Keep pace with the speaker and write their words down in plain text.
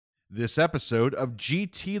This episode of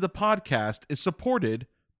GT the Podcast is supported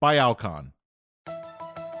by Alcon.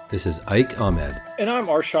 This is Ike Ahmed. And I'm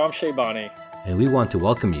Arsham Shaybani. And we want to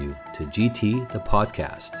welcome you to GT the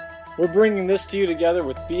Podcast. We're bringing this to you together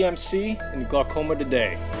with BMC and Glaucoma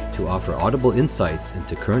Today, to offer audible insights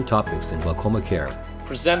into current topics in glaucoma care.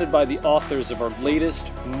 Presented by the authors of our latest,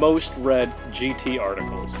 most read GT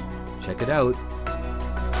articles. Check it out.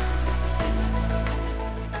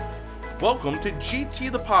 Welcome to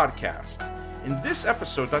GT the Podcast. In this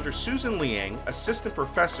episode, Dr. Susan Liang, Assistant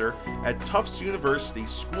Professor at Tufts University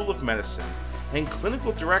School of Medicine and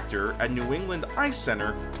Clinical Director at New England Eye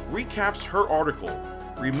Center, recaps her article,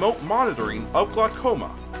 Remote Monitoring of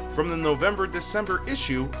Glaucoma, from the November-December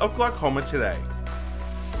issue of Glaucoma Today.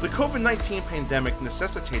 The COVID-19 pandemic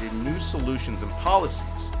necessitated new solutions and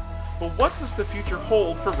policies, but what does the future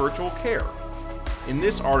hold for virtual care? In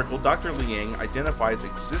this article, Dr. Liang identifies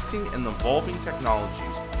existing and evolving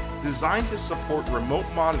technologies designed to support remote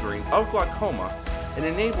monitoring of glaucoma and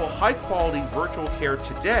enable high-quality virtual care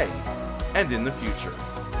today and in the future.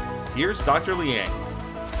 Here's Dr. Liang.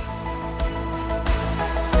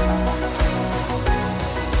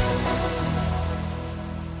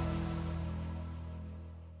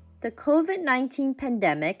 The COVID-19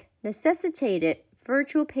 pandemic necessitated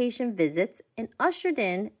virtual patient visits and ushered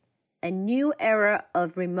in a new era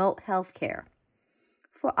of remote healthcare.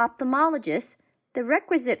 For ophthalmologists, the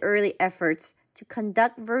requisite early efforts to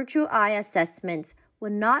conduct virtual eye assessments were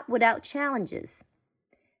not without challenges.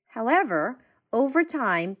 However, over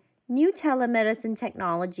time, new telemedicine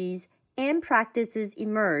technologies and practices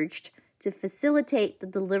emerged to facilitate the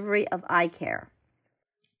delivery of eye care.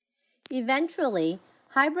 Eventually,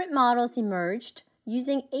 hybrid models emerged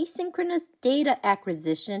using asynchronous data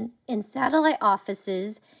acquisition in satellite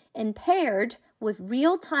offices and paired with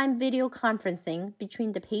real-time video conferencing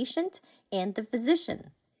between the patient and the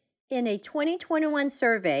physician. In a 2021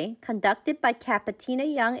 survey conducted by Capatina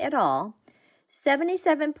Young et al.,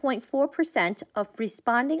 77.4% of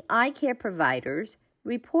responding eye care providers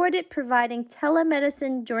reported providing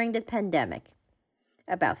telemedicine during the pandemic.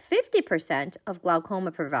 About 50% of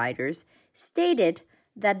glaucoma providers stated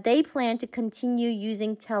that they plan to continue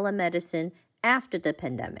using telemedicine after the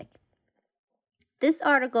pandemic. This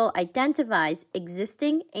article identifies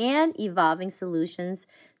existing and evolving solutions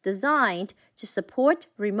designed to support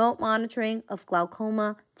remote monitoring of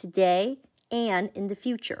glaucoma today and in the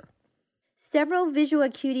future. Several visual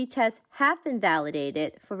acuity tests have been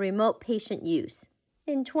validated for remote patient use.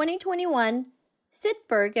 In 2021,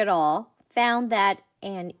 Sidberg et al. Found that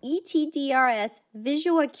an ETDRS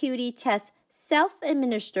visual acuity test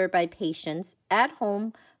self-administered by patients at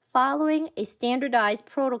home following a standardized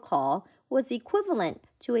protocol was equivalent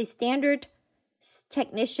to a standard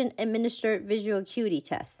technician-administered visual acuity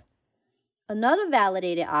test. Another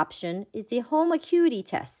validated option is the home acuity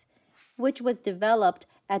test, which was developed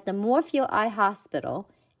at the Moorfield Eye Hospital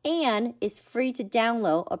and is free to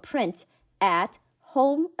download or print at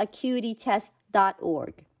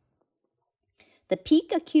homeacuitytest.org. The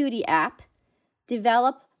Peak Acuity app,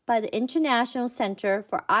 developed by the International Centre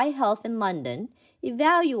for Eye Health in London,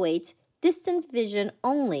 evaluates distance vision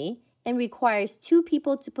only and requires 2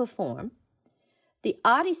 people to perform. The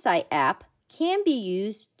OdySight app can be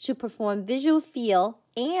used to perform visual field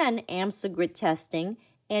and AMSA grid testing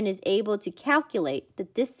and is able to calculate the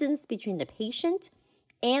distance between the patient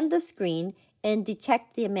and the screen and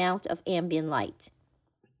detect the amount of ambient light.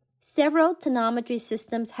 Several tonometry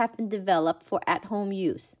systems have been developed for at-home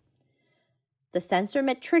use. The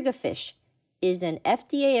SensorMed Triggerfish is an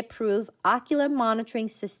FDA-approved ocular monitoring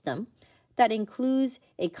system that includes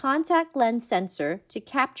a contact lens sensor to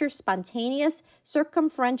capture spontaneous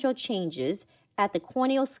circumferential changes at the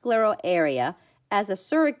corneal scleral area as a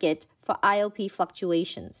surrogate for IOP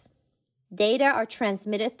fluctuations. Data are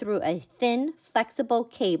transmitted through a thin, flexible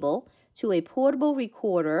cable to a portable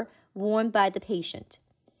recorder worn by the patient.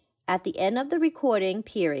 At the end of the recording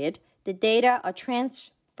period, the data are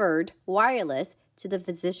transferred wireless to the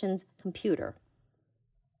physician's computer.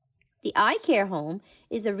 The Eye Care Home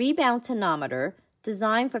is a rebound tonometer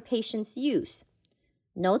designed for patients' use.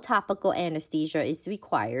 No topical anesthesia is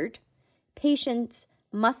required. Patients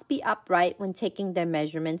must be upright when taking their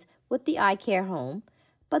measurements with the Eye Care Home,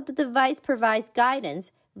 but the device provides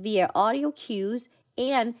guidance via audio cues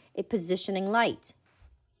and a positioning light.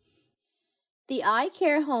 The Eye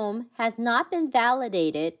Care Home has not been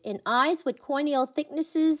validated in eyes with corneal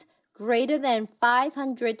thicknesses greater than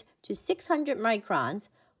 500 to 600 microns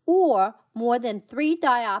or more than 3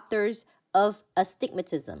 diopters of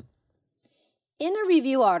astigmatism. In a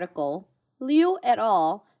review article, Liu et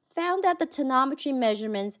al. Found that the tonometry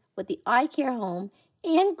measurements with the Eye Care Home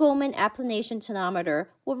and Goldman applanation tonometer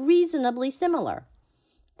were reasonably similar.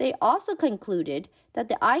 They also concluded that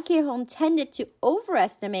the eye care home tended to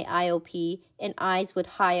overestimate IOP in eyes with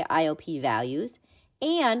higher IOP values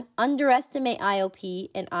and underestimate IOP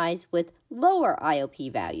in eyes with lower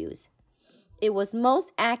IOP values. It was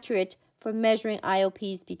most accurate for measuring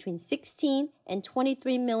IOPs between 16 and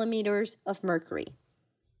 23 millimeters of mercury.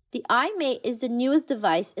 The iMate is the newest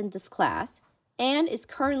device in this class and is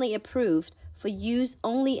currently approved for use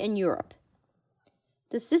only in Europe.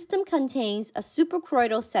 The system contains a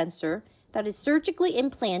suprachoroidal sensor that is surgically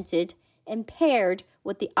implanted and paired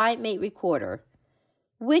with the iMate recorder,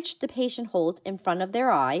 which the patient holds in front of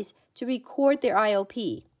their eyes to record their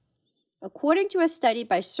IOP. According to a study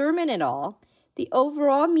by Sherman et al., the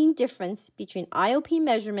overall mean difference between IOP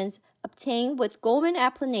measurements obtained with Goldman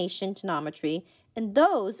applanation tonometry and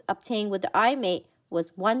those obtained with the iMate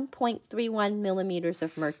was 1.31 millimeters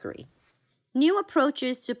of mercury. New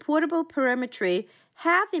approaches to portable perimetry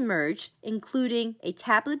have emerged, including a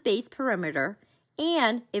tablet-based perimeter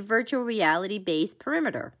and a virtual reality-based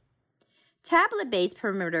perimeter. Tablet-based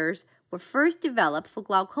perimeters were first developed for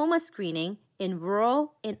glaucoma screening in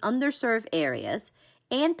rural and underserved areas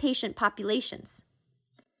and patient populations.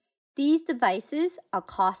 These devices are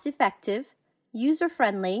cost-effective,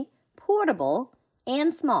 user-friendly, portable,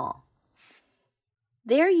 and small.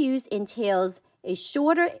 Their use entails a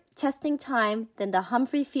shorter testing time than the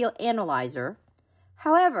Humphrey field analyzer.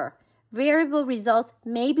 However, variable results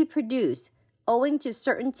may be produced owing to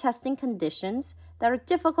certain testing conditions that are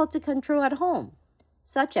difficult to control at home,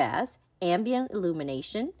 such as ambient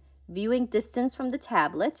illumination, viewing distance from the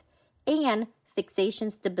tablet, and fixation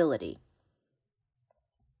stability.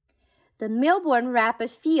 The Melbourne Rapid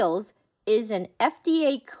Fields is an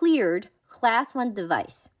FDA-cleared Class 1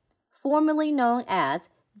 device, formerly known as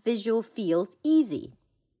Visual Fields Easy.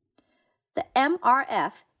 The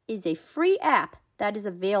MRF is a free app that is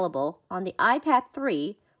available on the iPad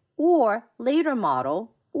 3 or later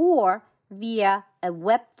model or via a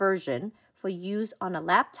web version for use on a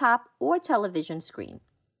laptop or television screen.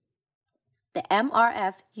 The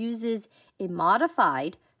MRF uses a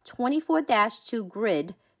modified 24-2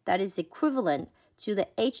 grid that is equivalent to the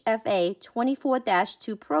HFA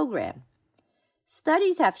 24-2 program.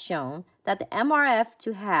 Studies have shown that the MRF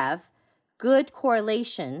to have good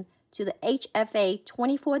correlation to the HFA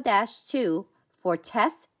 24-2 for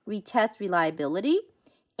test, retest reliability,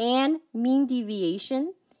 and mean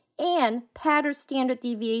deviation, and pattern standard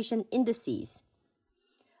deviation indices.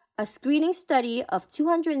 A screening study of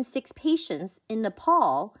 206 patients in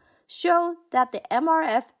Nepal showed that the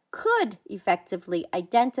MRF could effectively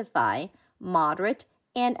identify moderate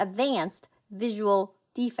and advanced visual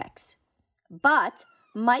defects, but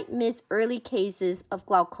might miss early cases of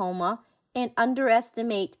glaucoma and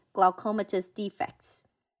underestimate glaucomatous defects.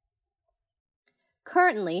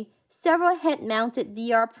 Currently, several head-mounted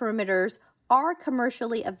VR perimeters are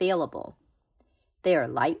commercially available. They are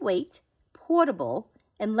lightweight, portable,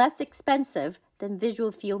 and less expensive than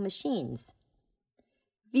visual field machines.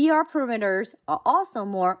 VR perimeters are also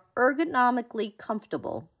more ergonomically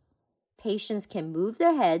comfortable. Patients can move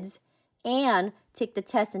their heads and take the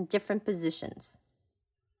test in different positions.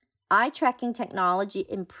 Eye tracking technology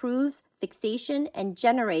improves fixation and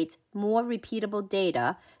generates more repeatable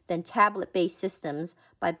data than tablet-based systems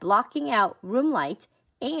by blocking out room light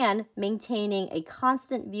and maintaining a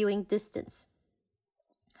constant viewing distance.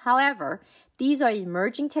 However, these are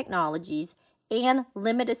emerging technologies and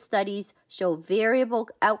limited studies show variable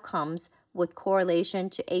outcomes with correlation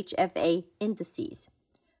to HFA indices.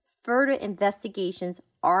 Further investigations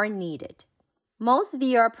are needed. Most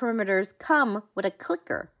VR perimeters come with a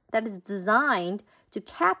clicker that is designed to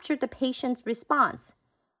capture the patient's response,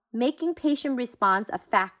 making patient response a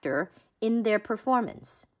factor in their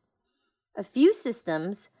performance. A few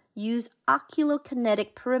systems use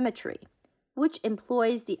oculokinetic perimetry, which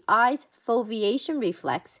employs the eye's foveation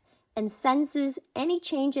reflex and senses any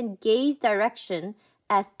change in gaze direction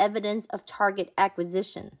as evidence of target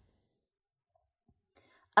acquisition.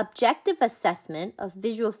 Objective assessment of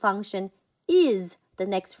visual function is the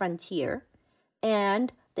next frontier,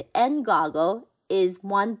 and the N goggle is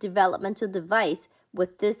one developmental device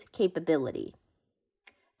with this capability.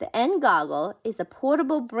 The N goggle is a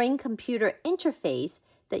portable brain-computer interface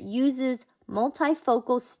that uses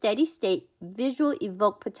multifocal steady-state visual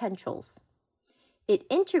evoked potentials. It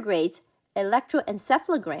integrates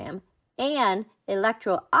electroencephalogram and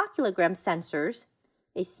electrooculogram sensors,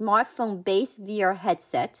 a smartphone-based VR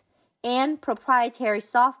headset, and proprietary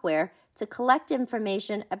software to collect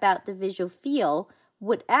information about the visual field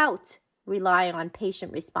without relying on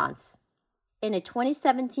patient response. In a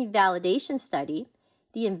 2017 validation study,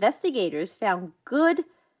 The investigators found good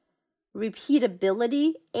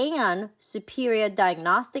repeatability and superior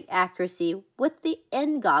diagnostic accuracy with the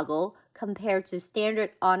end goggle compared to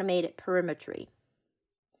standard automated perimetry.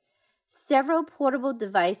 Several portable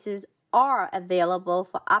devices are available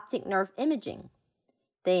for optic nerve imaging.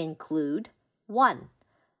 They include 1.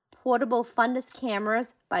 Portable fundus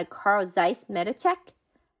cameras by Carl Zeiss Meditech,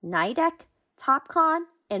 Nidec, Topcon,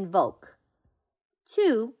 and Volk.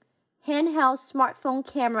 2. Handheld smartphone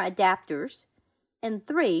camera adapters. And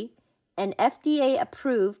 3. An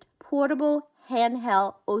FDA-approved portable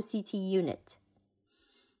handheld OCT unit.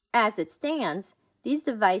 As it stands, these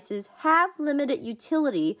devices have limited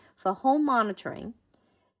utility for home monitoring.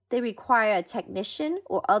 They require a technician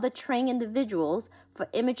or other trained individuals for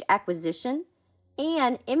image acquisition,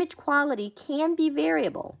 and image quality can be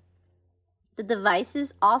variable. The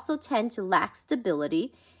devices also tend to lack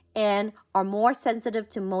stability and are more sensitive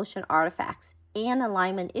to motion artifacts and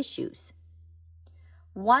alignment issues.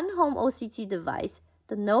 One home OCT device,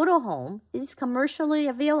 the Noto Home, is commercially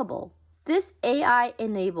available. This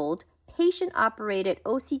AI-enabled, patient-operated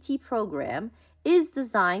OCT program is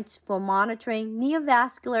designed for monitoring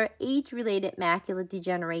neovascular age-related macular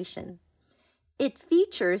degeneration. It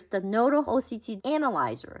features the Noto OCT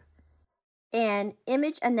Analyzer, an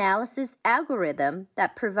image analysis algorithm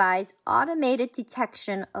that provides automated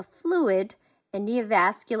detection of fluid and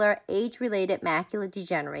neovascular age-related macular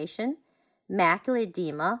degeneration, macular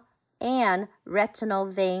edema, and retinal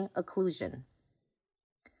vein occlusion.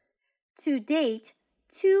 To date,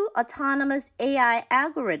 2 autonomous AI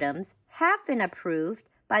algorithms have been approved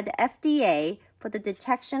by the FDA for the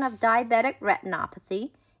detection of diabetic retinopathy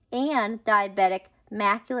and diabetic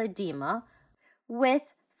macular edema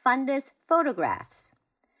with fundus photographs,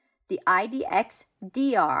 the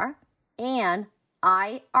IDX-DR and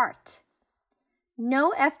iArt.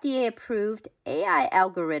 No FDA-approved AI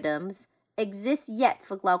algorithms exist yet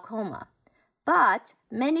for glaucoma, but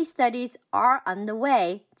many studies are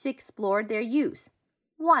underway to explore their use.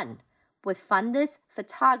 1. With fundus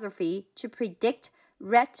photography to predict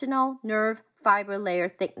retinal nerve fiber layer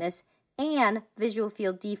thickness and visual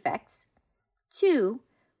field defects. 2.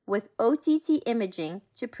 With OCT imaging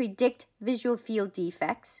to predict visual field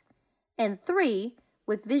defects. And 3.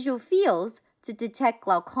 With visual fields to detect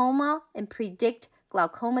glaucoma and predict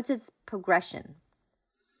glaucomatous progression.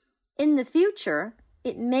 In the future,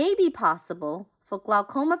 it may be possible for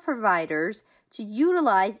glaucoma providers to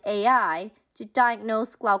utilize AI to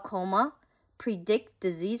diagnose glaucoma, predict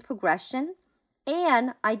disease progression,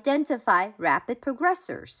 and identify rapid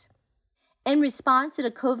progressors. In response to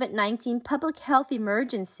the COVID-19 public health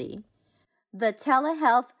emergency, the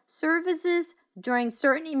Telehealth Services During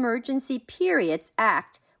Certain Emergency Periods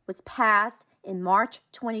Act was passed in March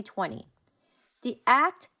 2020. The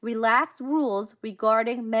Act relaxed rules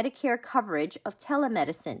regarding Medicare coverage of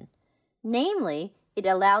telemedicine. Namely, it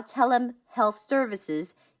allowed telehealth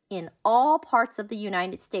services in all parts of the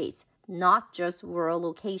United States, not just rural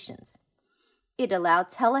locations. It allowed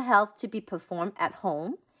telehealth to be performed at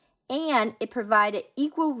home, and it provided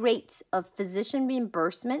equal rates of physician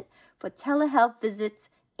reimbursement for telehealth visits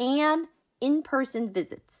and in-person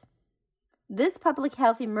visits. This public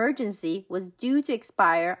health emergency was due to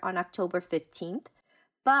expire on October 15th,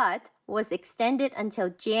 but was extended until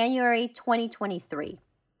January 2023.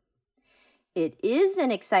 It is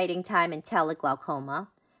an exciting time in teleglaucoma.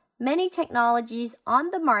 Many technologies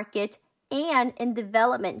on the market and in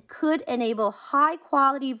development could enable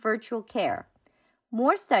high-quality virtual care.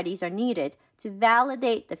 More studies are needed to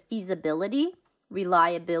validate the feasibility,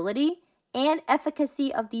 reliability, and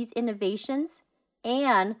efficacy of these innovations,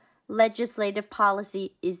 and legislative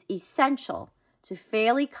policy is essential to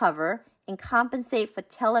fairly cover and compensate for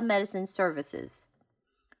telemedicine services.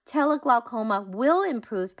 Teleglaucoma will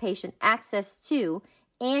improve patient access to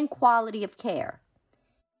and quality of care.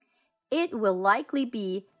 It will likely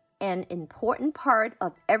be an important part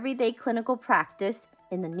of everyday clinical practice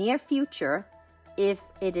in the near future, if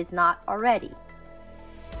it is not already.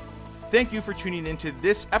 Thank you for tuning into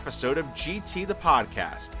this episode of GT the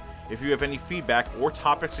Podcast. If you have any feedback or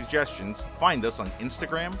topic suggestions, find us on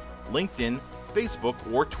Instagram, LinkedIn, Facebook,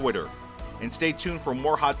 or Twitter. And stay tuned for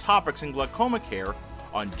more hot topics in glaucoma care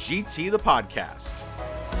on GT the Podcast.